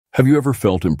Have you ever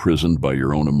felt imprisoned by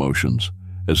your own emotions,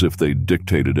 as if they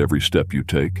dictated every step you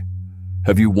take?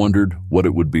 Have you wondered what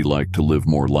it would be like to live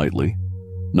more lightly,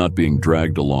 not being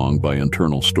dragged along by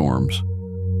internal storms?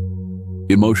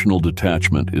 Emotional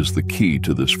detachment is the key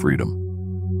to this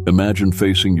freedom. Imagine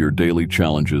facing your daily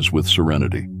challenges with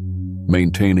serenity,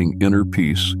 maintaining inner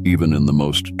peace even in the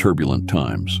most turbulent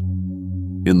times.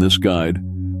 In this guide,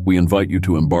 we invite you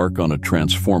to embark on a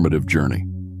transformative journey.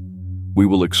 We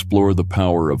will explore the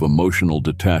power of emotional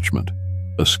detachment,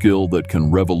 a skill that can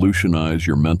revolutionize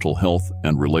your mental health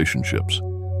and relationships.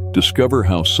 Discover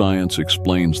how science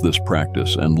explains this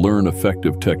practice and learn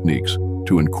effective techniques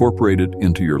to incorporate it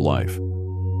into your life.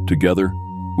 Together,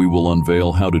 we will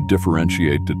unveil how to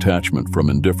differentiate detachment from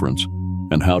indifference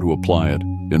and how to apply it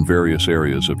in various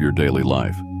areas of your daily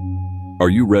life. Are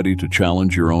you ready to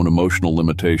challenge your own emotional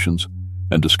limitations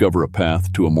and discover a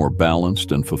path to a more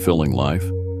balanced and fulfilling life?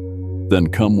 Then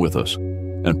come with us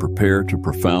and prepare to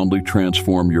profoundly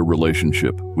transform your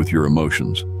relationship with your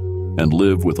emotions and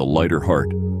live with a lighter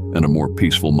heart and a more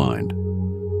peaceful mind.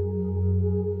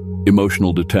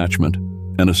 Emotional detachment,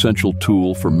 an essential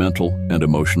tool for mental and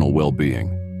emotional well-being.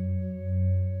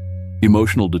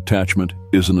 Emotional detachment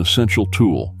is an essential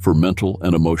tool for mental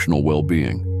and emotional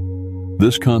well-being.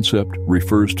 This concept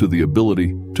refers to the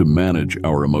ability to manage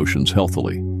our emotions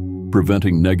healthily,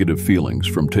 preventing negative feelings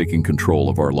from taking control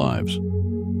of our lives.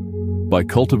 By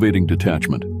cultivating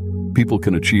detachment, people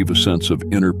can achieve a sense of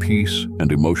inner peace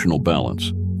and emotional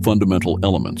balance, fundamental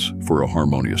elements for a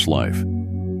harmonious life.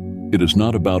 It is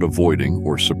not about avoiding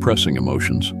or suppressing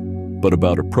emotions, but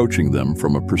about approaching them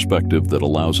from a perspective that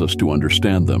allows us to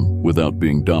understand them without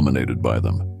being dominated by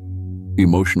them.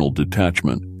 Emotional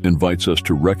detachment invites us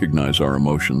to recognize our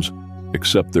emotions,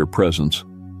 accept their presence,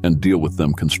 and deal with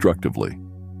them constructively.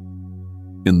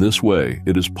 In this way,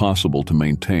 it is possible to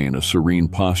maintain a serene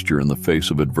posture in the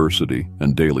face of adversity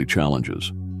and daily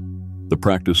challenges. The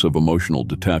practice of emotional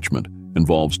detachment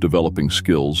involves developing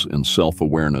skills in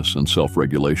self-awareness and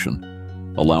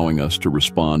self-regulation, allowing us to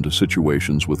respond to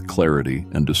situations with clarity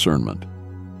and discernment.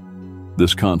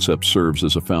 This concept serves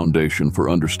as a foundation for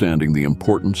understanding the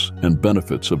importance and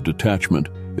benefits of detachment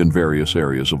in various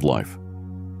areas of life.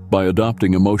 By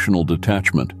adopting emotional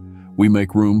detachment, we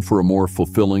make room for a more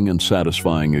fulfilling and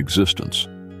satisfying existence,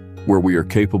 where we are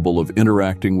capable of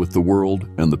interacting with the world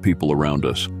and the people around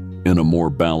us in a more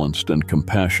balanced and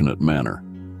compassionate manner.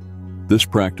 This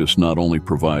practice not only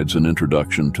provides an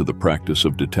introduction to the practice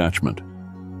of detachment,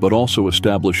 but also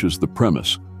establishes the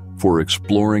premise for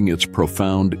exploring its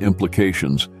profound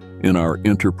implications in our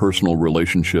interpersonal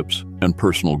relationships and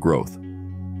personal growth.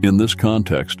 In this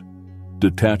context,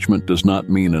 detachment does not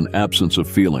mean an absence of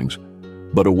feelings,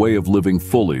 but a way of living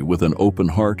fully with an open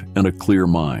heart and a clear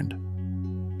mind.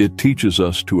 It teaches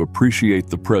us to appreciate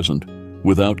the present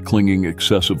without clinging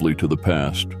excessively to the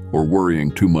past or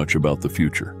worrying too much about the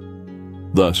future.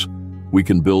 Thus, we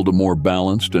can build a more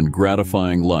balanced and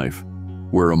gratifying life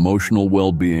where emotional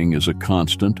well-being is a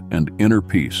constant and inner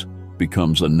peace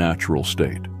becomes a natural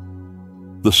state.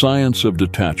 The science of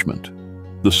detachment.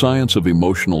 The science of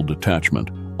emotional detachment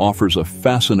offers a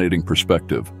fascinating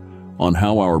perspective on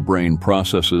how our brain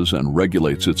processes and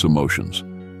regulates its emotions,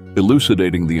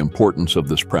 elucidating the importance of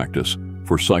this practice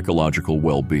for psychological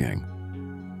well-being.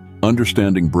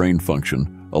 Understanding brain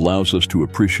function allows us to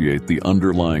appreciate the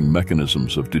underlying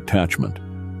mechanisms of detachment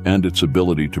and its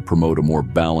ability to promote a more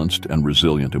balanced and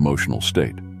resilient emotional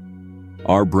state.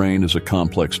 Our brain is a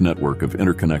complex network of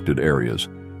interconnected areas,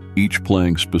 each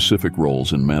playing specific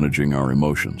roles in managing our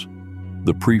emotions.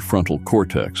 The prefrontal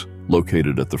cortex,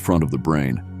 located at the front of the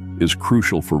brain, is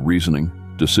crucial for reasoning,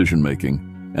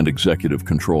 decision-making, and executive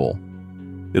control.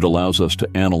 It allows us to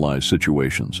analyze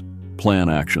situations, plan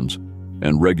actions,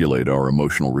 and regulate our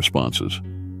emotional responses.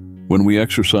 When we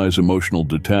exercise emotional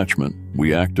detachment,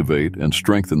 we activate and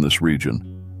strengthen this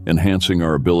region, enhancing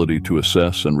our ability to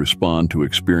assess and respond to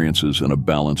experiences in a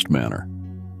balanced manner.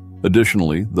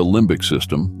 Additionally, the limbic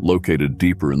system, located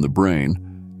deeper in the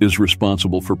brain, is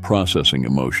responsible for processing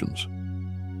emotions.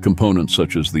 Components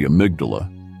such as the amygdala,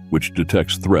 which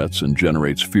detects threats and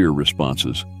generates fear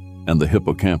responses, and the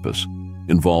hippocampus,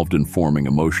 involved in forming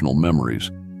emotional memories,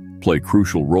 play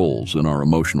crucial roles in our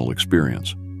emotional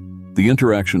experience. The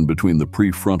interaction between the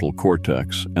prefrontal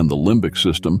cortex and the limbic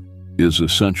system is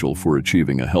essential for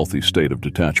achieving a healthy state of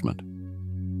detachment.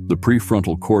 The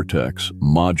prefrontal cortex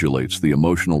modulates the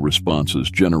emotional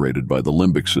responses generated by the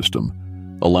limbic system,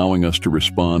 allowing us to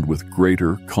respond with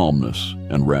greater calmness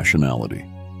and rationality.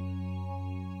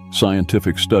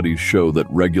 Scientific studies show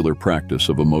that regular practice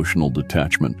of emotional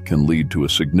detachment can lead to a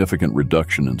significant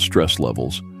reduction in stress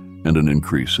levels and an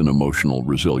increase in emotional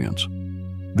resilience.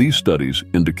 These studies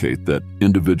indicate that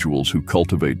individuals who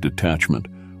cultivate detachment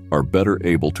are better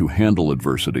able to handle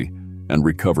adversity and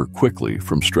recover quickly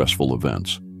from stressful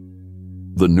events.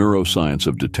 The neuroscience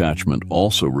of detachment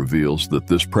also reveals that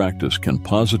this practice can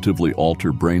positively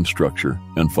alter brain structure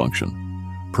and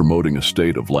function, promoting a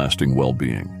state of lasting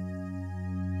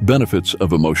well-being. Benefits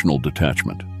of emotional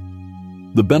detachment.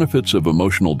 The benefits of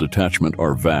emotional detachment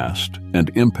are vast and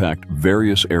impact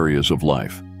various areas of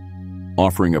life,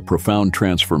 offering a profound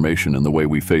transformation in the way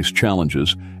we face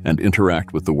challenges and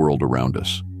interact with the world around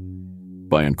us.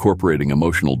 By incorporating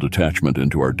emotional detachment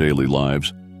into our daily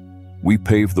lives, we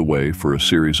pave the way for a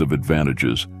series of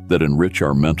advantages that enrich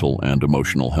our mental and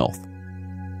emotional health.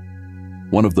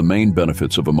 One of the main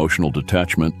benefits of emotional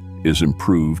detachment is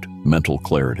improved mental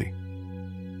clarity.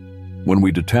 When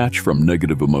we detach from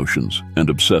negative emotions and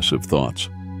obsessive thoughts,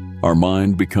 our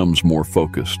mind becomes more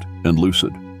focused and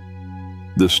lucid.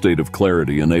 This state of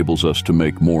clarity enables us to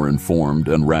make more informed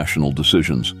and rational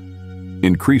decisions,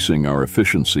 increasing our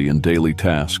efficiency in daily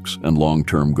tasks and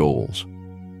long-term goals.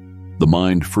 The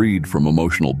mind freed from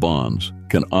emotional bonds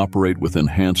can operate with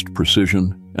enhanced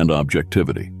precision and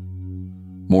objectivity.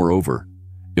 Moreover,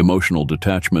 emotional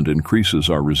detachment increases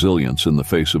our resilience in the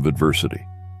face of adversity.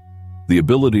 The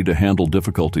ability to handle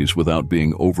difficulties without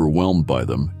being overwhelmed by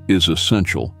them is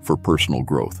essential for personal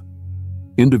growth.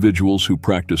 Individuals who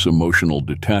practice emotional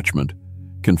detachment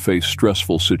can face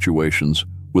stressful situations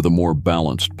with a more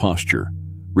balanced posture,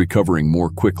 recovering more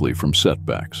quickly from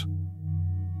setbacks.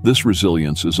 This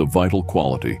resilience is a vital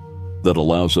quality that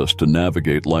allows us to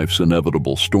navigate life's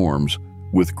inevitable storms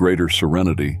with greater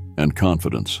serenity and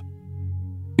confidence.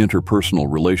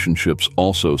 Interpersonal relationships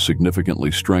also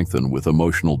significantly strengthen with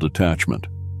emotional detachment.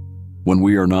 When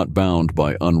we are not bound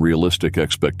by unrealistic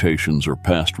expectations or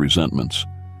past resentments,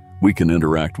 we can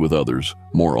interact with others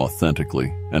more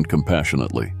authentically and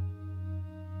compassionately.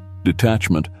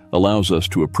 Detachment allows us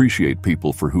to appreciate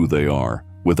people for who they are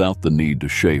without the need to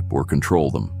shape or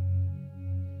control them.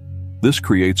 This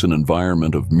creates an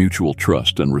environment of mutual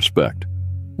trust and respect,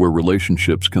 where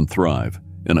relationships can thrive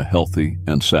in a healthy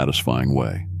and satisfying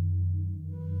way.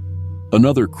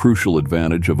 Another crucial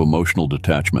advantage of emotional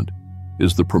detachment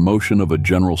is the promotion of a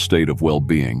general state of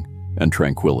well-being and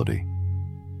tranquility.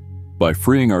 By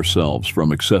freeing ourselves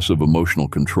from excessive emotional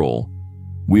control,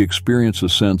 we experience a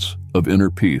sense of inner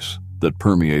peace that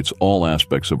permeates all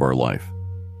aspects of our life.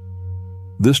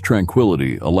 This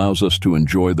tranquility allows us to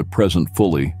enjoy the present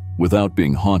fully without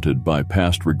being haunted by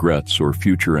past regrets or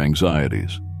future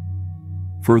anxieties.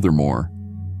 Furthermore,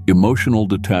 emotional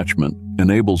detachment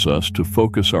enables us to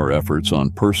focus our efforts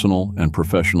on personal and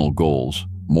professional goals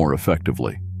more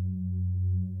effectively.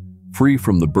 Free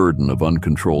from the burden of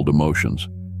uncontrolled emotions,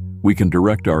 we can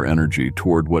direct our energy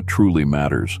toward what truly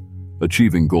matters,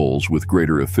 achieving goals with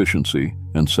greater efficiency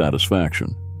and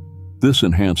satisfaction. This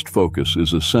enhanced focus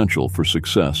is essential for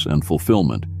success and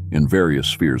fulfillment in various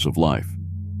spheres of life.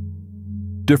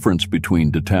 Difference between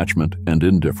detachment and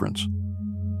indifference.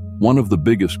 One of the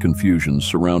biggest confusions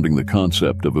surrounding the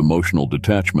concept of emotional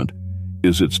detachment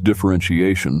is its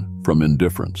differentiation from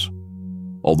indifference.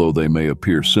 Although they may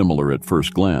appear similar at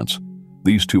first glance,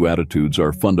 these two attitudes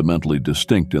are fundamentally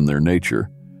distinct in their nature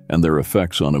and their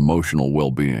effects on emotional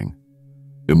well-being.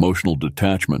 Emotional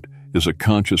detachment is a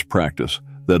conscious practice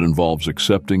that involves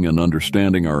accepting and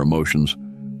understanding our emotions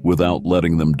without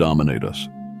letting them dominate us.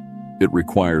 It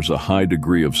requires a high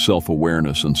degree of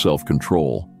self-awareness and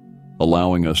self-control,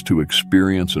 allowing us to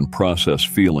experience and process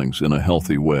feelings in a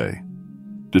healthy way.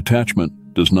 Detachment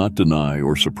does not deny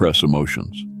or suppress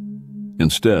emotions.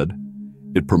 Instead,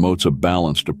 it promotes a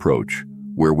balanced approach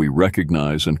where we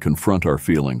recognize and confront our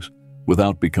feelings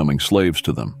without becoming slaves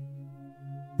to them.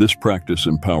 This practice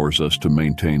empowers us to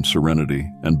maintain serenity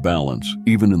and balance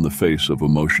even in the face of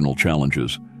emotional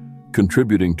challenges,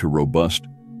 contributing to robust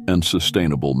and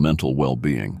sustainable mental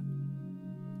well-being.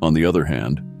 On the other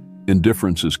hand,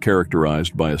 indifference is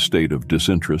characterized by a state of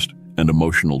disinterest and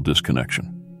emotional disconnection.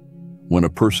 When a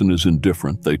person is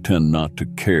indifferent, they tend not to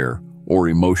care or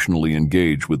emotionally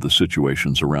engage with the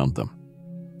situations around them.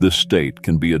 This state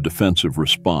can be a defensive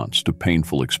response to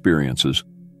painful experiences,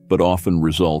 but often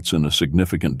results in a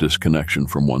significant disconnection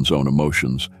from one's own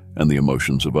emotions and the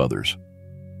emotions of others.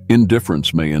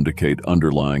 Indifference may indicate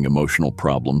underlying emotional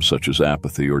problems such as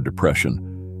apathy or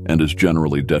depression, and is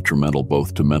generally detrimental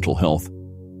both to mental health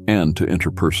and to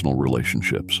interpersonal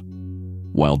relationships.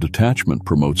 While detachment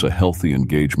promotes a healthy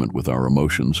engagement with our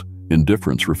emotions,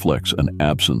 indifference reflects an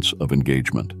absence of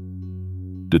engagement.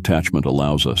 Detachment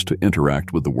allows us to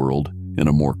interact with the world in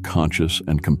a more conscious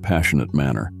and compassionate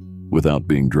manner, without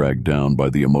being dragged down by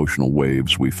the emotional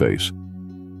waves we face.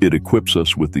 It equips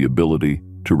us with the ability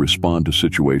to respond to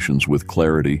situations with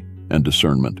clarity and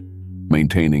discernment,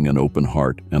 maintaining an open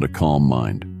heart and a calm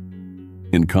mind.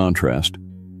 In contrast,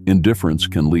 indifference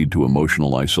can lead to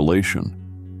emotional isolation,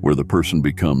 where the person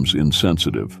becomes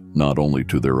insensitive not only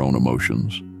to their own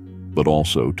emotions, but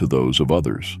also to those of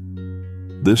others.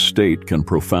 This state can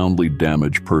profoundly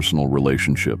damage personal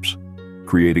relationships,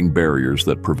 creating barriers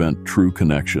that prevent true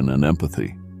connection and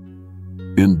empathy.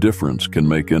 Indifference can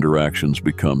make interactions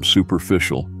become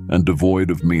superficial and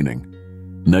devoid of meaning,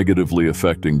 negatively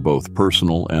affecting both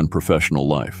personal and professional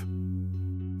life.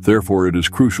 Therefore, it is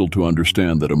crucial to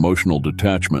understand that emotional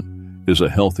detachment is a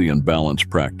healthy and balanced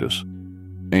practice,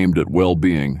 aimed at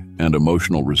well-being and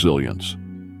emotional resilience,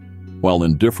 while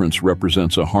indifference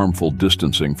represents a harmful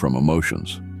distancing from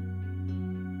emotions.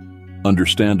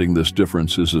 Understanding this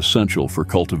difference is essential for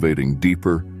cultivating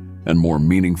deeper and more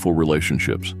meaningful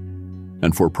relationships,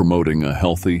 and for promoting a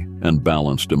healthy and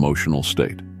balanced emotional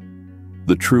state.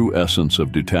 The true essence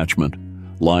of detachment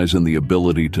lies in the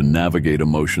ability to navigate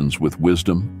emotions with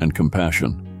wisdom and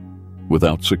compassion,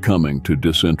 without succumbing to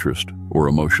disinterest or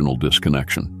emotional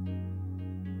disconnection.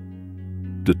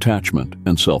 Detachment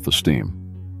and self-esteem.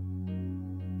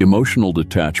 Emotional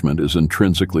detachment is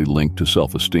intrinsically linked to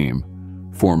self-esteem,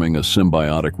 forming a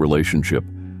symbiotic relationship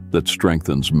that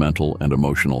strengthens mental and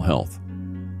emotional health.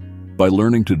 By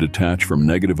learning to detach from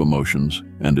negative emotions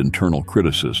and internal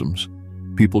criticisms,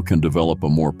 people can develop a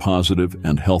more positive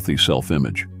and healthy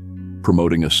self-image,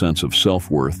 promoting a sense of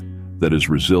self-worth that is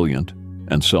resilient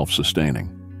and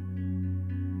self-sustaining.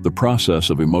 The process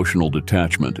of emotional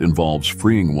detachment involves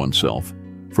freeing oneself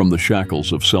from the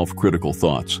shackles of self-critical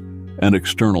thoughts and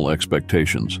external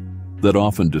expectations that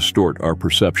often distort our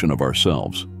perception of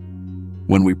ourselves.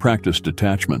 When we practice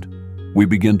detachment, we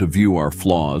begin to view our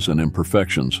flaws and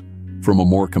imperfections from a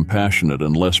more compassionate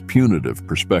and less punitive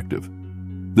perspective.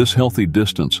 This healthy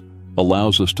distance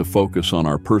allows us to focus on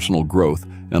our personal growth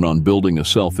and on building a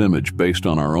self-image based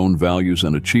on our own values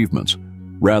and achievements,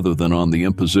 rather than on the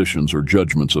impositions or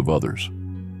judgments of others.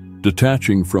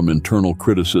 Detaching from internal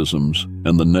criticisms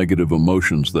and the negative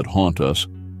emotions that haunt us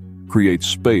creates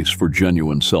space for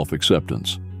genuine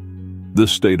self-acceptance.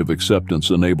 This state of acceptance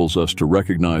enables us to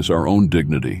recognize our own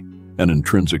dignity and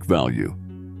intrinsic value,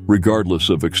 regardless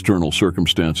of external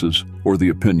circumstances or the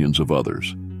opinions of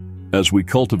others. As we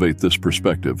cultivate this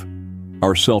perspective,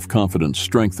 our self-confidence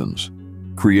strengthens,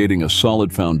 creating a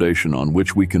solid foundation on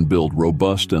which we can build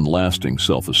robust and lasting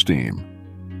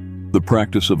self-esteem. The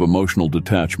practice of emotional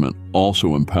detachment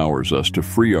also empowers us to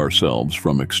free ourselves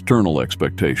from external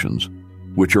expectations,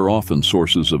 which are often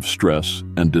sources of stress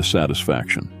and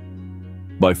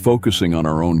dissatisfaction. By focusing on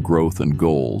our own growth and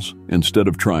goals, instead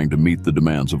of trying to meet the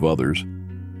demands of others,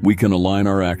 we can align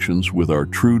our actions with our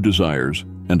true desires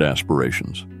and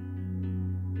aspirations.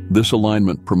 This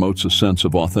alignment promotes a sense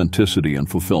of authenticity and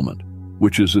fulfillment,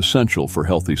 which is essential for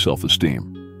healthy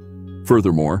self-esteem.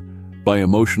 Furthermore, by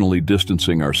emotionally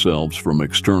distancing ourselves from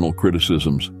external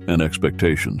criticisms and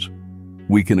expectations,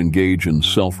 we can engage in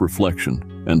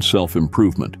self-reflection and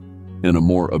self-improvement in a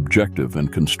more objective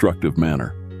and constructive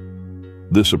manner.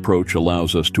 This approach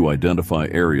allows us to identify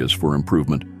areas for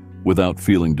improvement without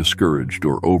feeling discouraged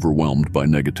or overwhelmed by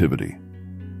negativity.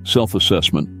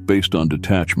 Self-assessment based on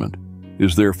detachment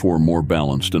is therefore more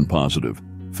balanced and positive,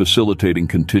 facilitating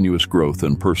continuous growth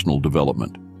and personal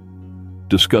development.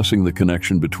 Discussing the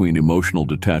connection between emotional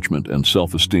detachment and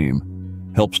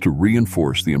self-esteem helps to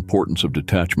reinforce the importance of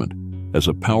detachment as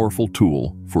a powerful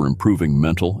tool for improving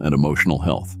mental and emotional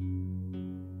health.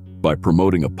 By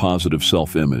promoting a positive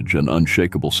self-image and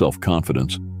unshakable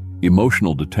self-confidence,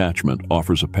 emotional detachment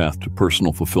offers a path to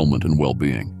personal fulfillment and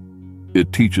well-being.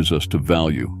 It teaches us to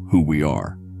value who we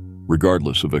are,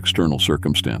 regardless of external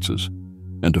circumstances,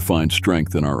 and to find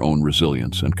strength in our own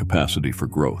resilience and capacity for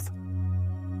growth.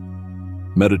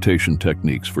 Meditation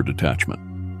techniques for detachment.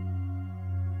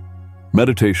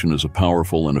 Meditation is a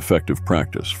powerful and effective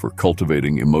practice for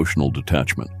cultivating emotional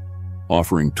detachment,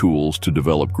 offering tools to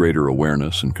develop greater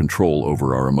awareness and control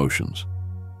over our emotions.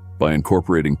 By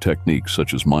incorporating techniques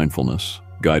such as mindfulness,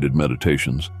 guided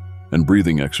meditations, and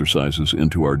breathing exercises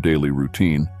into our daily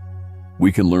routine,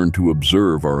 we can learn to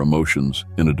observe our emotions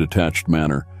in a detached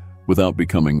manner without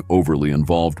becoming overly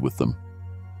involved with them.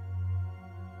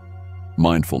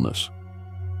 Mindfulness.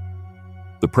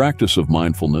 The practice of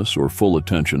mindfulness or full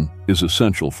attention is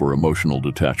essential for emotional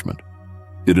detachment.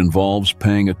 It involves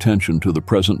paying attention to the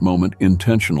present moment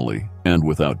intentionally and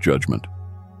without judgment.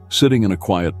 Sitting in a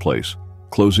quiet place,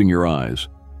 closing your eyes,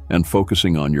 and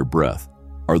focusing on your breath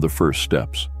are the first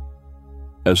steps.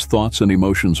 As thoughts and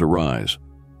emotions arise,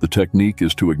 the technique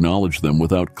is to acknowledge them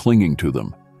without clinging to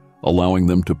them, allowing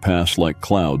them to pass like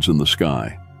clouds in the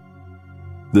sky.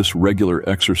 This regular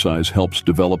exercise helps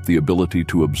develop the ability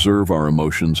to observe our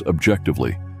emotions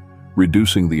objectively,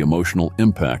 reducing the emotional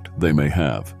impact they may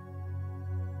have.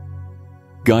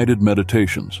 Guided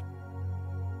meditations.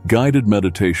 Guided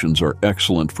meditations are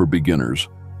excellent for beginners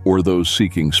or those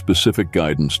seeking specific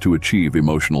guidance to achieve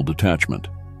emotional detachment.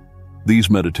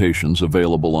 These meditations,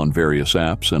 available on various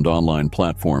apps and online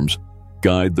platforms,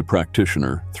 guide the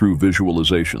practitioner through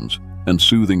visualizations and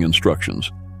soothing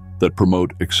instructions that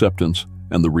promote acceptance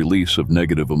and the release of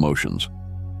negative emotions.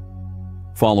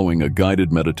 Following a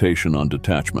guided meditation on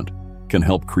detachment can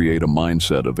help create a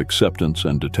mindset of acceptance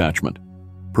and detachment,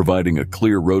 providing a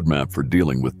clear roadmap for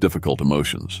dealing with difficult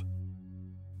emotions.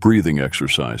 Breathing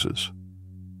exercises.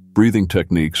 Breathing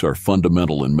techniques are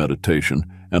fundamental in meditation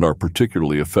and are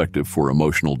particularly effective for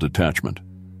emotional detachment.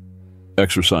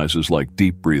 Exercises like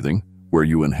deep breathing, where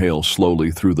you inhale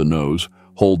slowly through the nose,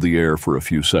 hold the air for a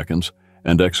few seconds,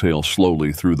 and exhale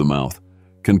slowly through the mouth,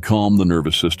 can calm the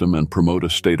nervous system and promote a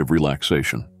state of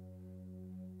relaxation.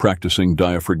 Practicing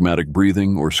diaphragmatic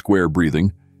breathing or square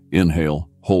breathing, inhale,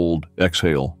 hold,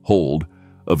 exhale, hold,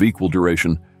 of equal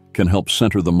duration, can help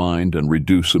center the mind and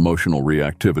reduce emotional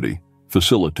reactivity,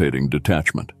 facilitating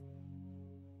detachment.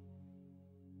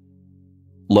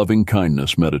 Loving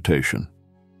kindness meditation.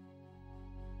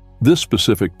 This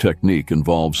specific technique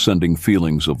involves sending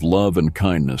feelings of love and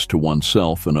kindness to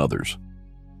oneself and others.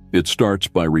 It starts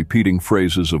by repeating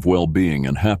phrases of well-being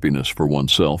and happiness for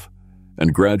oneself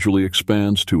and gradually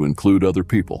expands to include other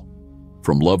people,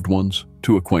 from loved ones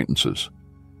to acquaintances,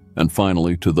 and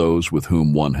finally to those with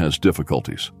whom one has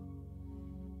difficulties.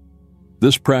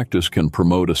 This practice can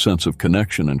promote a sense of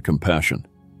connection and compassion,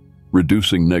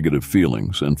 reducing negative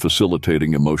feelings and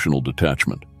facilitating emotional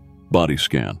detachment. Body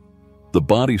scan. The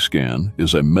body scan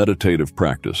is a meditative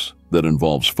practice that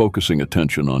involves focusing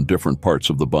attention on different parts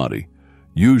of the body,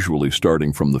 usually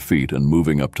starting from the feet and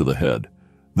moving up to the head.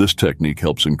 This technique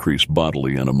helps increase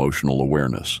bodily and emotional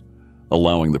awareness,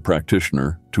 allowing the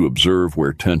practitioner to observe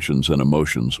where tensions and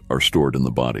emotions are stored in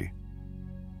the body.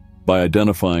 By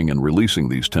identifying and releasing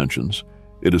these tensions,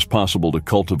 it is possible to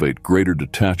cultivate greater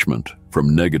detachment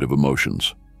from negative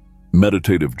emotions.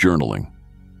 Meditative journaling.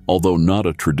 Although not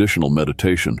a traditional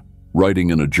meditation, writing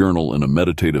in a journal in a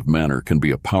meditative manner can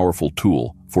be a powerful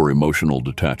tool for emotional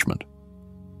detachment.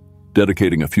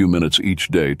 Dedicating a few minutes each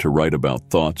day to write about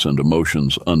thoughts and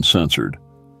emotions uncensored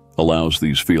allows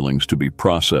these feelings to be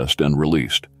processed and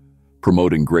released,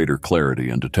 promoting greater clarity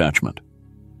and detachment.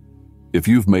 If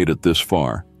you've made it this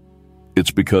far,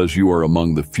 it's because you are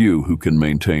among the few who can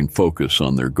maintain focus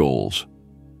on their goals.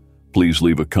 Please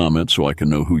leave a comment so I can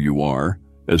know who you are,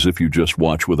 as if you just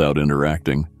watch without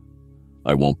interacting.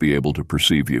 I won't be able to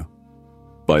perceive you.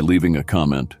 By leaving a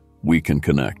comment, we can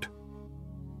connect.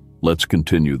 Let's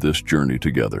continue this journey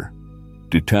together.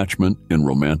 Detachment in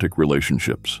romantic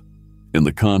relationships. In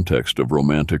the context of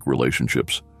romantic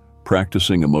relationships,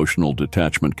 practicing emotional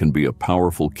detachment can be a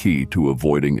powerful key to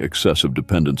avoiding excessive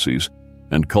dependencies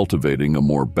and cultivating a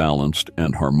more balanced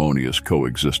and harmonious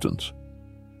coexistence.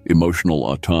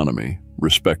 Emotional autonomy,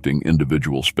 respecting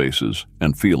individual spaces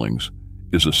and feelings,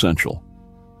 is essential.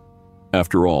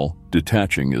 After all,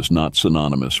 detaching is not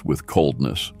synonymous with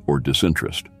coldness or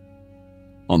disinterest.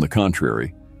 On the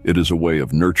contrary, it is a way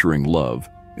of nurturing love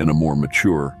in a more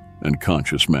mature and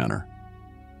conscious manner.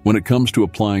 When it comes to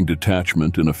applying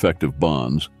detachment in effective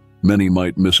bonds, many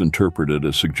might misinterpret it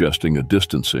as suggesting a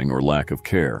distancing or lack of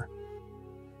care.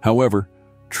 However,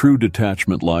 true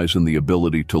detachment lies in the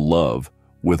ability to love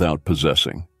without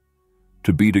possessing,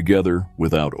 to be together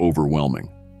without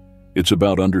overwhelming. It's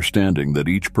about understanding that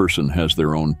each person has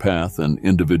their own path and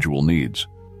individual needs,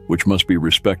 which must be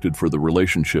respected for the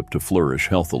relationship to flourish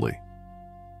healthily.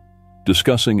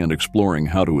 Discussing and exploring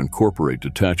how to incorporate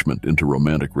detachment into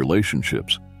romantic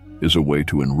relationships is a way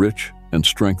to enrich and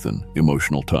strengthen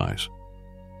emotional ties.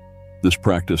 This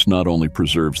practice not only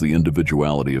preserves the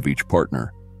individuality of each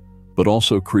partner, but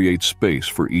also creates space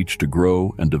for each to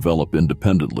grow and develop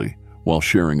independently while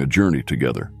sharing a journey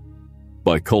together.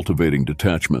 By cultivating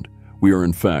detachment, we are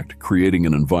in fact creating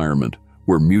an environment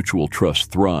where mutual trust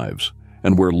thrives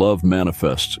and where love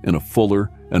manifests in a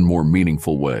fuller and more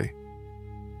meaningful way.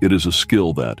 It is a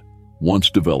skill that, once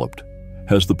developed,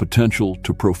 has the potential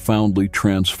to profoundly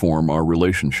transform our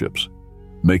relationships,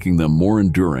 making them more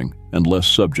enduring and less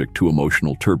subject to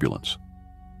emotional turbulence.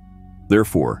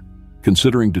 Therefore,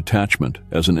 considering detachment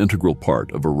as an integral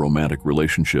part of a romantic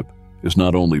relationship is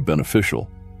not only beneficial,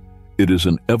 it is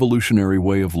an evolutionary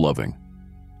way of loving.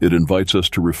 It invites us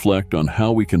to reflect on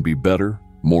how we can be better,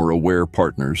 more aware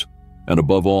partners, and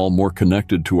above all, more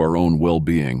connected to our own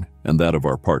well-being and that of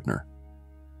our partner.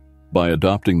 By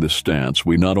adopting this stance,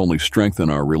 we not only strengthen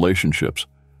our relationships,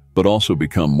 but also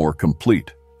become more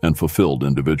complete and fulfilled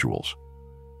individuals.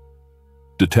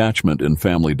 Detachment in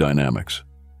family dynamics.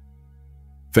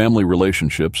 Family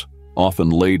relationships, often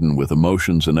laden with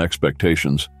emotions and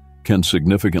expectations, can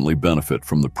significantly benefit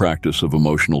from the practice of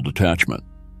emotional detachment.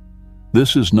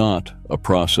 This is not a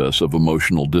process of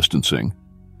emotional distancing,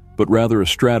 but rather a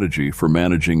strategy for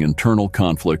managing internal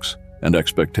conflicts and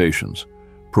expectations,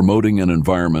 promoting an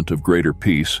environment of greater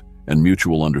peace and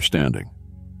mutual understanding.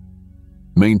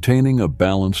 Maintaining a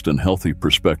balanced and healthy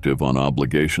perspective on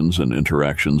obligations and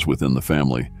interactions within the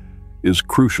family is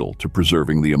crucial to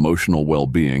preserving the emotional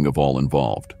well-being of all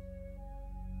involved.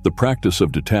 The practice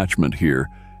of detachment here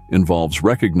involves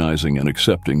recognizing and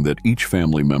accepting that each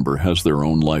family member has their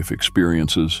own life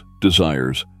experiences,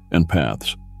 desires, and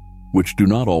paths, which do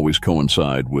not always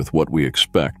coincide with what we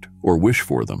expect or wish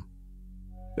for them.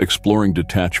 Exploring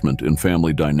detachment in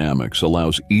family dynamics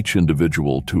allows each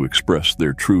individual to express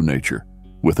their true nature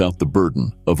without the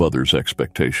burden of others'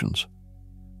 expectations.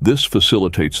 This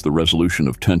facilitates the resolution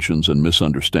of tensions and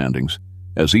misunderstandings,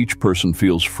 as each person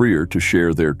feels freer to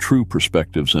share their true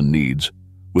perspectives and needs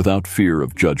without fear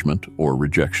of judgment or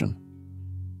rejection.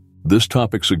 This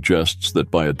topic suggests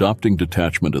that by adopting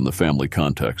detachment in the family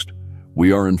context,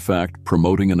 we are in fact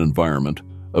promoting an environment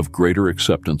of greater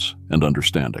acceptance and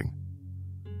understanding.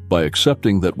 By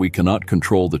accepting that we cannot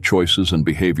control the choices and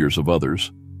behaviors of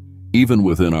others, even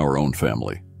within our own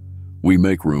family, we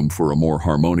make room for a more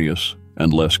harmonious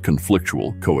and less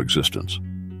conflictual coexistence.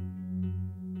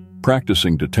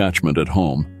 Practicing detachment at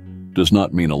home does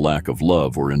not mean a lack of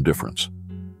love or indifference.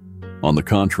 On the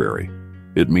contrary,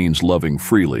 it means loving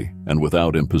freely and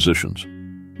without impositions,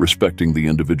 respecting the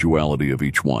individuality of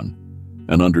each one,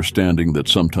 and understanding that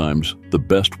sometimes the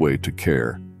best way to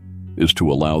care is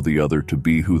to allow the other to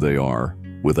be who they are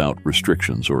without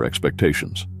restrictions or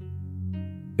expectations.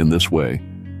 In this way,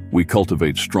 we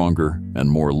cultivate stronger and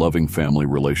more loving family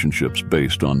relationships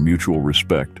based on mutual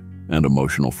respect and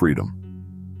emotional freedom.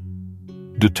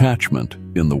 Detachment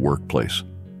in the workplace.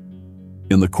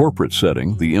 In the corporate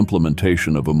setting, the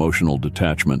implementation of emotional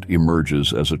detachment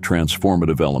emerges as a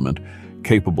transformative element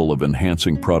capable of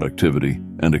enhancing productivity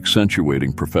and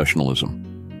accentuating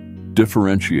professionalism.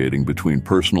 Differentiating between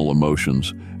personal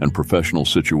emotions and professional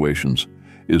situations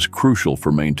is crucial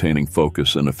for maintaining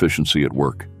focus and efficiency at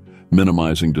work,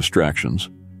 minimizing distractions,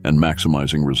 and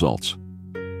maximizing results.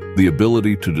 The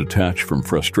ability to detach from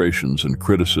frustrations and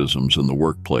criticisms in the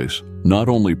workplace not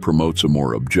only promotes a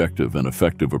more objective and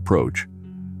effective approach,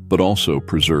 but also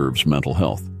preserves mental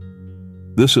health.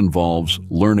 This involves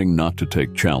learning not to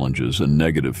take challenges and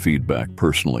negative feedback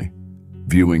personally,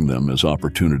 viewing them as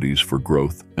opportunities for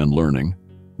growth and learning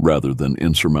rather than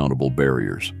insurmountable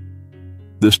barriers.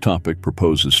 This topic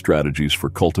proposes strategies for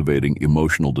cultivating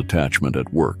emotional detachment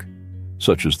at work,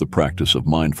 such as the practice of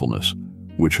mindfulness,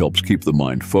 which helps keep the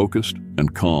mind focused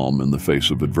and calm in the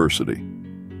face of adversity,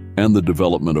 and the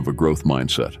development of a growth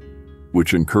mindset,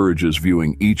 which encourages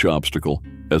viewing each obstacle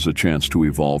as a chance to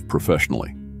evolve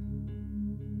professionally.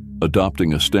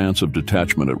 Adopting a stance of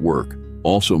detachment at work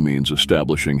also means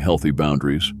establishing healthy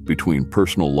boundaries between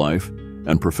personal life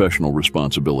and professional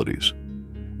responsibilities,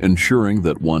 ensuring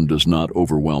that one does not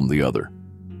overwhelm the other.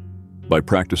 By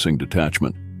practicing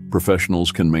detachment,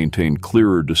 professionals can maintain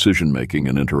clearer decision-making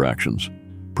and interactions,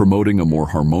 promoting a more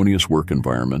harmonious work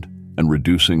environment and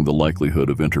reducing the likelihood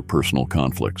of interpersonal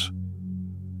conflicts.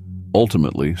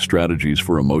 Ultimately, strategies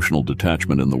for emotional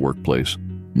detachment in the workplace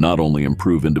not only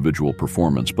improve individual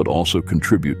performance but also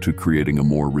contribute to creating a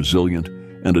more resilient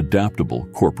and adaptable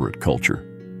corporate culture.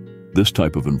 This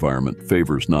type of environment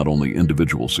favors not only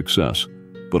individual success,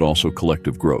 but also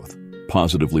collective growth,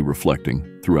 positively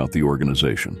reflecting throughout the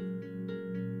organization.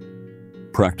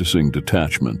 Practicing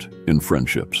detachment in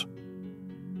friendships.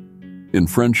 In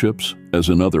friendships, as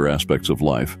in other aspects of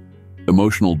life,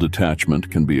 emotional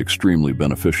detachment can be extremely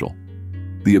beneficial.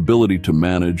 The ability to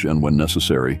manage and, when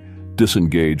necessary,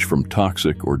 disengage from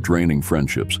toxic or draining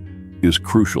friendships is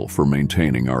crucial for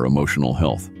maintaining our emotional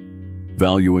health.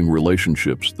 Valuing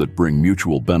relationships that bring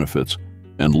mutual benefits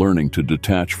and learning to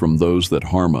detach from those that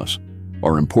harm us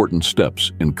are important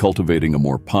steps in cultivating a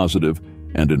more positive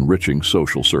and enriching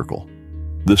social circle.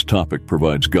 This topic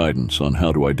provides guidance on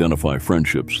how to identify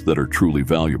friendships that are truly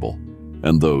valuable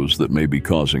and those that may be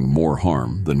causing more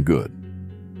harm than good.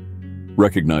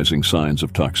 Recognizing signs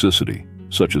of toxicity,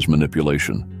 such as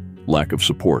manipulation, lack of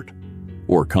support,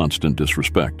 or constant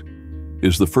disrespect,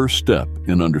 is the first step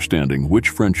in understanding which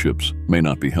friendships may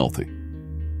not be healthy.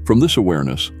 From this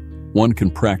awareness, one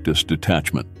can practice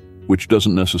detachment which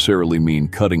doesn't necessarily mean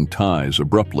cutting ties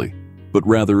abruptly, but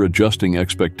rather adjusting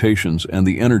expectations and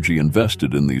the energy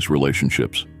invested in these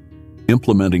relationships.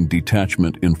 Implementing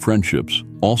detachment in friendships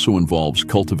also involves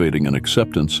cultivating an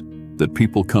acceptance that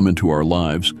people come into our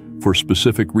lives for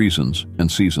specific reasons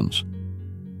and seasons.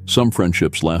 Some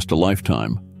friendships last a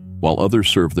lifetime, while others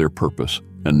serve their purpose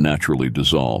and naturally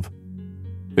dissolve.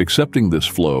 Accepting this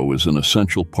flow is an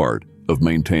essential part of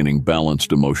maintaining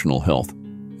balanced emotional health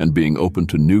and being open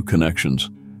to new connections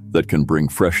that can bring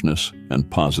freshness and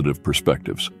positive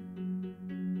perspectives.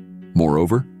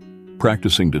 Moreover,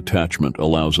 practicing detachment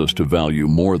allows us to value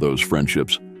more those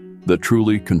friendships that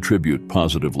truly contribute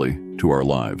positively to our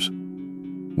lives.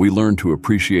 We learn to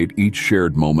appreciate each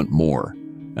shared moment more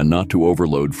and not to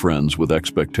overload friends with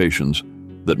expectations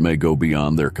that may go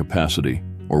beyond their capacity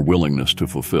or willingness to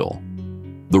fulfill.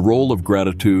 The role of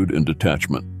gratitude in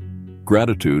detachment.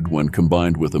 Gratitude, when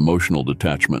combined with emotional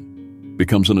detachment,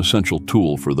 becomes an essential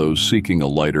tool for those seeking a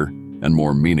lighter and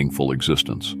more meaningful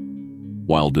existence.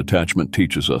 While detachment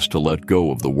teaches us to let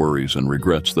go of the worries and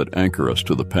regrets that anchor us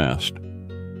to the past,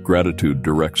 gratitude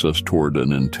directs us toward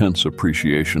an intense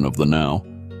appreciation of the now,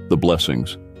 the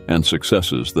blessings and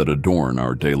successes that adorn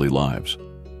our daily lives.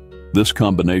 This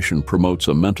combination promotes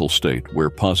a mental state where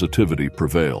positivity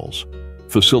prevails,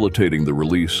 facilitating the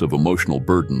release of emotional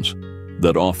burdens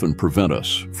that often prevent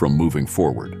us from moving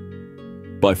forward.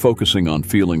 By focusing on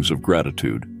feelings of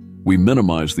gratitude, we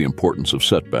minimize the importance of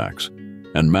setbacks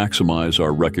and maximize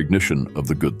our recognition of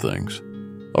the good things,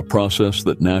 a process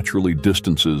that naturally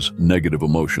distances negative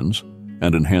emotions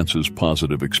and enhances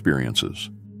positive experiences.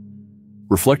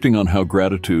 Reflecting on how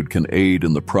gratitude can aid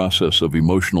in the process of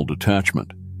emotional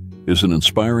detachment is an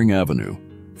inspiring avenue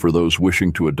for those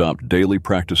wishing to adopt daily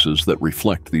practices that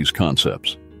reflect these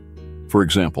concepts. For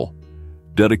example,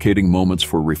 dedicating moments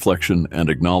for reflection and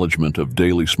acknowledgement of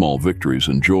daily small victories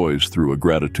and joys through a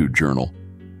gratitude journal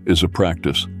is a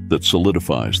practice that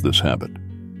solidifies this habit.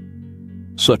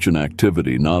 Such an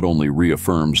activity not only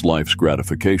reaffirms life's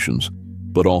gratifications,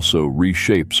 but also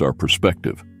reshapes our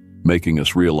perspective, making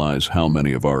us realize how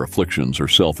many of our afflictions are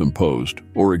self-imposed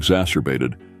or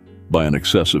exacerbated by an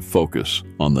excessive focus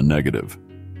on the negative.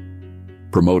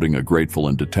 Promoting a grateful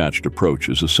and detached approach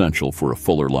is essential for a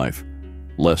fuller life,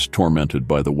 less tormented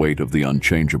by the weight of the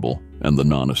unchangeable and the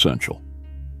non-essential.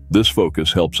 This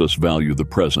focus helps us value the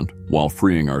present while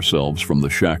freeing ourselves from the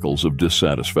shackles of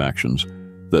dissatisfactions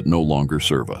that no longer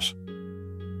serve us.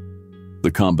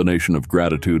 The combination of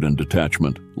gratitude and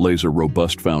detachment lays a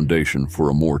robust foundation for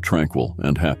a more tranquil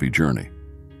and happy journey.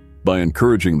 By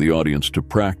encouraging the audience to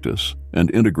practice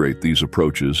and integrate these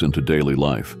approaches into daily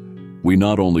life, we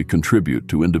not only contribute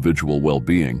to individual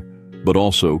well-being, but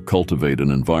also cultivate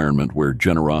an environment where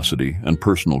generosity and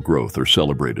personal growth are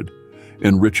celebrated,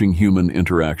 enriching human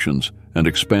interactions and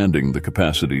expanding the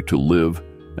capacity to live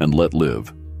and let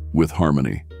live with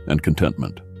harmony and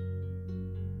contentment.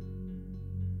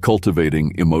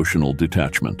 Cultivating emotional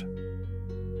detachment.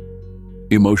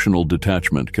 Emotional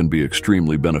detachment can be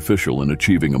extremely beneficial in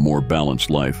achieving a more balanced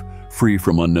life, free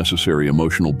from unnecessary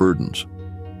emotional burdens.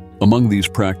 Among these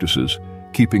practices,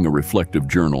 keeping a reflective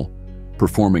journal,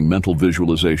 performing mental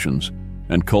visualizations,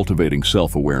 and cultivating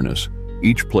self-awareness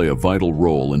each play a vital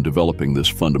role in developing this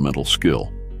fundamental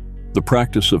skill. The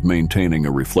practice of maintaining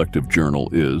a reflective journal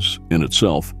is, in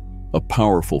itself, a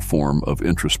powerful form of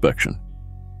introspection.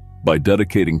 By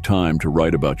dedicating time to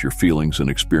write about your feelings and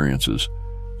experiences,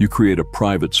 you create a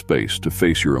private space to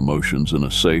face your emotions in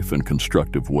a safe and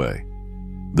constructive way.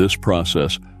 This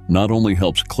process not only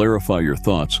helps clarify your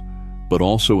thoughts, but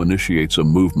also initiates a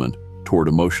movement toward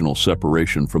emotional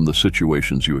separation from the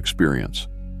situations you experience.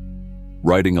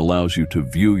 Writing allows you to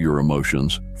view your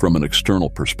emotions from an external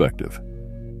perspective,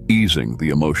 easing the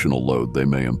emotional load they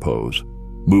may impose.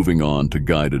 Moving on to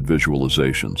guided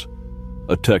visualizations,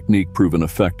 a technique proven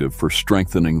effective for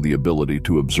strengthening the ability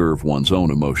to observe one's own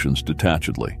emotions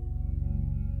detachedly.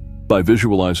 By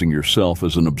visualizing yourself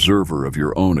as an observer of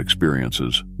your own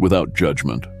experiences without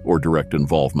judgment or direct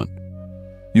involvement,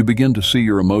 you begin to see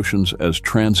your emotions as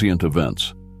transient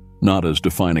events, not as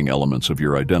defining elements of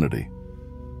your identity.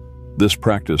 This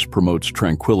practice promotes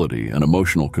tranquility and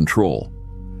emotional control,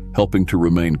 helping to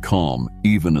remain calm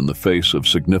even in the face of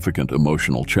significant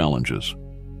emotional challenges.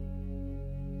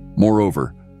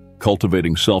 Moreover,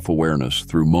 cultivating self-awareness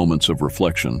through moments of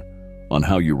reflection on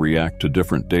how you react to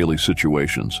different daily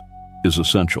situations is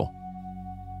essential.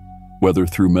 Whether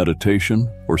through meditation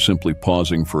or simply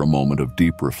pausing for a moment of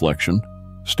deep reflection,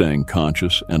 staying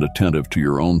conscious and attentive to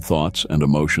your own thoughts and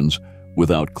emotions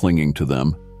without clinging to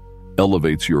them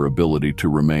elevates your ability to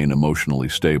remain emotionally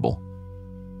stable.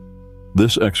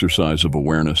 This exercise of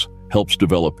awareness helps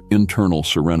develop internal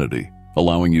serenity,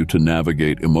 allowing you to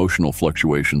navigate emotional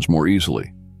fluctuations more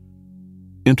easily.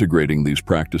 Integrating these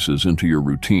practices into your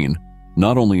routine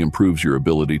not only improves your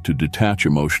ability to detach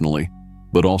emotionally,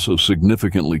 but also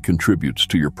significantly contributes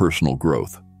to your personal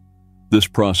growth. This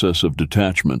process of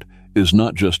detachment is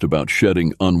not just about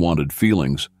shedding unwanted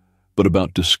feelings, but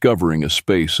about discovering a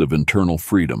space of internal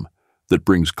freedom that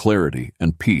brings clarity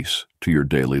and peace to your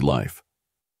daily life.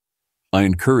 I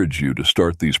encourage you to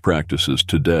start these practices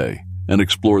today and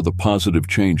explore the positive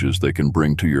changes they can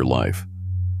bring to your life.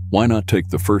 Why not take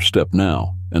the first step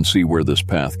now and see where this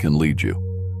path can lead you?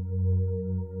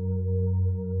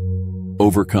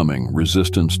 Overcoming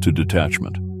resistance to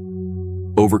detachment.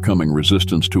 Overcoming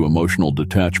resistance to emotional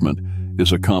detachment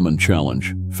is a common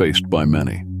challenge faced by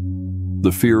many.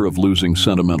 The fear of losing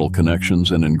sentimental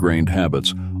connections and ingrained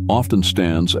habits often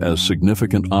stands as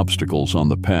significant obstacles on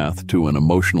the path to an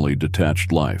emotionally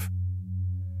detached life.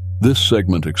 This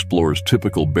segment explores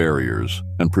typical barriers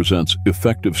and presents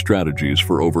effective strategies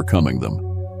for overcoming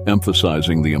them,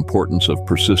 emphasizing the importance of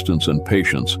persistence and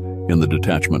patience in the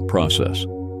detachment process.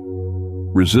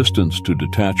 Resistance to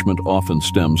detachment often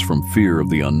stems from fear of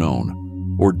the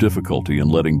unknown or difficulty in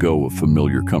letting go of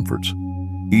familiar comforts,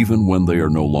 even when they are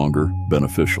no longer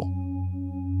beneficial.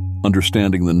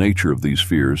 Understanding the nature of these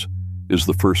fears is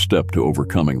the first step to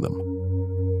overcoming them.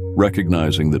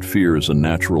 Recognizing that fear is a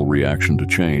natural reaction to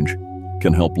change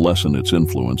can help lessen its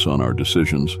influence on our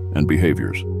decisions and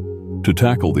behaviors. To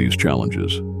tackle these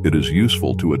challenges, it is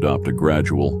useful to adopt a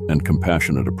gradual and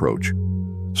compassionate approach.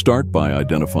 Start by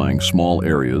identifying small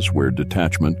areas where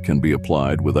detachment can be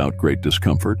applied without great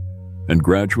discomfort, and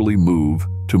gradually move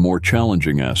to more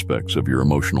challenging aspects of your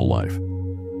emotional life.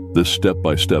 This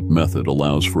step-by-step method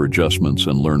allows for adjustments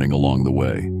and learning along the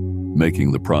way,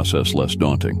 making the process less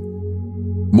daunting.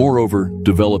 Moreover,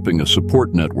 developing a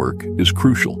support network is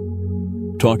crucial.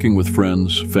 Talking with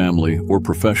friends, family, or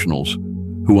professionals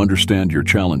who understand your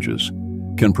challenges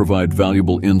can provide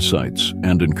valuable insights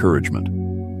and encouragement.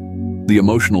 The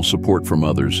emotional support from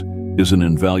others is an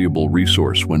invaluable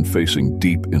resource when facing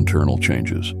deep internal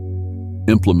changes.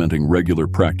 Implementing regular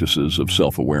practices of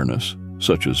self-awareness,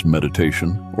 such as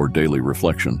meditation or daily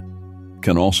reflection,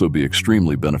 can also be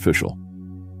extremely beneficial.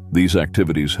 These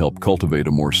activities help cultivate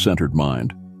a more centered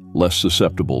mind, less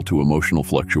susceptible to emotional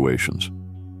fluctuations,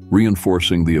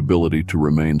 reinforcing the ability to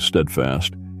remain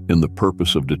steadfast in the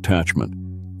purpose of detachment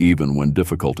even when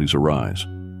difficulties arise.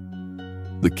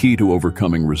 The key to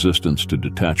overcoming resistance to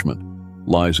detachment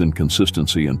lies in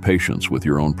consistency and patience with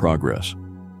your own progress.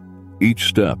 Each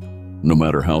step, no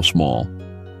matter how small,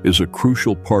 is a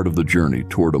crucial part of the journey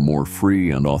toward a more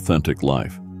free and authentic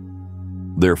life.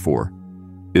 Therefore,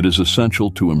 it is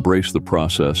essential to embrace the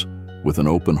process with an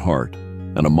open heart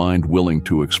and a mind willing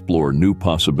to explore new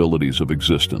possibilities of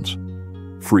existence,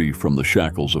 free from the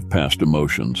shackles of past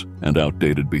emotions and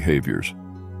outdated behaviors.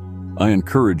 I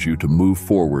encourage you to move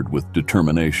forward with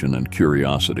determination and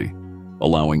curiosity,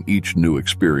 allowing each new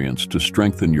experience to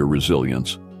strengthen your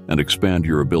resilience and expand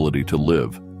your ability to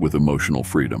live with emotional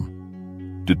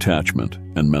freedom. Detachment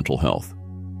and mental health.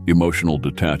 Emotional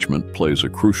detachment plays a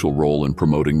crucial role in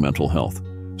promoting mental health,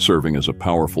 serving as a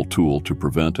powerful tool to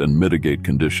prevent and mitigate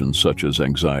conditions such as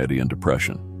anxiety and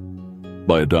depression.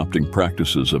 By adopting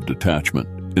practices of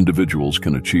detachment, individuals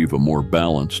can achieve a more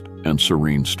balanced and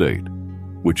serene state,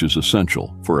 which is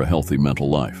essential for a healthy mental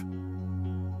life.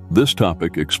 This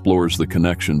topic explores the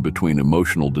connection between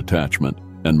emotional detachment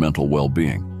and mental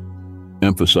well-being,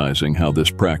 emphasizing how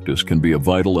this practice can be a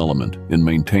vital element in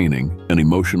maintaining an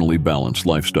emotionally balanced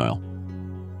lifestyle.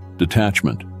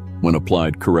 Detachment, when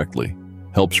applied correctly,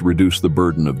 helps reduce the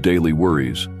burden of daily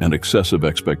worries and excessive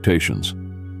expectations,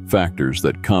 factors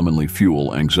that commonly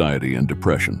fuel anxiety and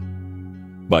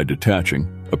depression. By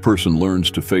detaching, a person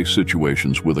learns to face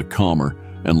situations with a calmer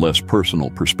and less personal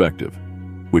perspective,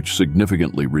 which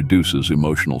significantly reduces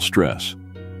emotional stress.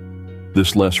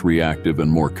 This less reactive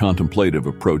and more contemplative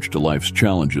approach to life's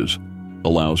challenges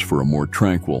allows for a more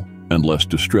tranquil and less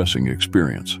distressing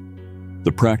experience.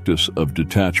 The practice of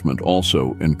detachment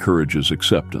also encourages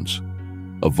acceptance,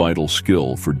 a vital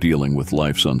skill for dealing with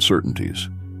life's uncertainties.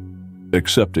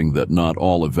 Accepting that not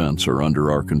all events are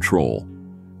under our control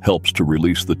helps to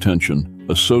release the tension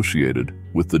associated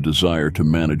with the desire to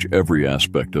manage every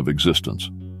aspect of existence.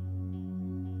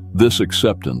 This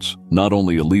acceptance not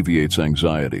only alleviates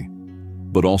anxiety,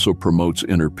 but also promotes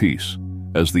inner peace,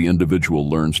 as the individual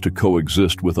learns to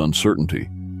coexist with uncertainty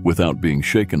without being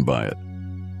shaken by it.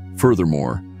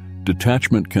 Furthermore,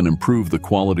 detachment can improve the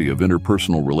quality of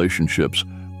interpersonal relationships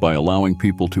by allowing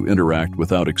people to interact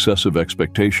without excessive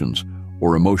expectations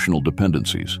or emotional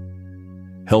dependencies.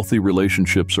 Healthy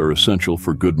relationships are essential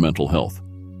for good mental health,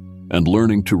 and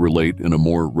learning to relate in a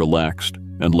more relaxed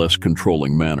and less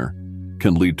controlling manner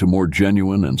can lead to more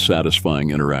genuine and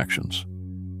satisfying interactions.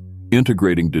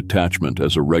 Integrating detachment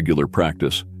as a regular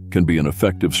practice can be an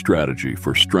effective strategy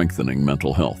for strengthening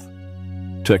mental health.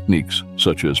 Techniques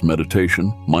such as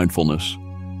meditation, mindfulness,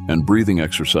 and breathing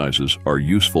exercises are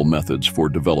useful methods for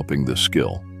developing this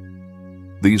skill.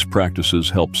 These practices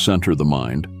help center the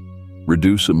mind,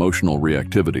 reduce emotional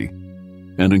reactivity,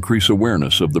 and increase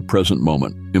awareness of the present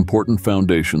moment, important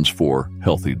foundations for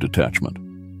healthy detachment.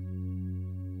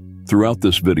 Throughout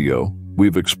this video,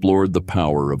 we've explored the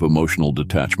power of emotional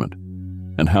detachment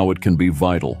and how it can be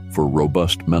vital for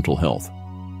robust mental health.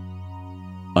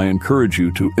 I encourage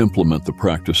you to implement the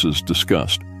practices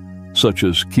discussed, such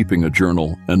as keeping a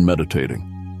journal and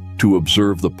meditating, to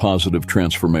observe the positive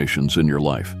transformations in your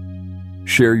life.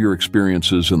 Share your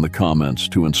experiences in the comments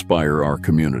to inspire our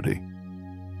community.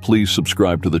 Please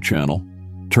subscribe to the channel,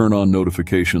 turn on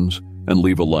notifications, and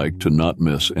leave a like to not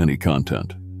miss any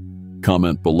content.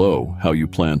 Comment below how you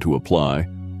plan to apply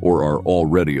or are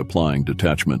already applying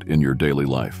detachment in your daily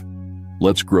life.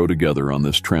 Let's grow together on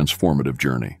this transformative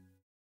journey.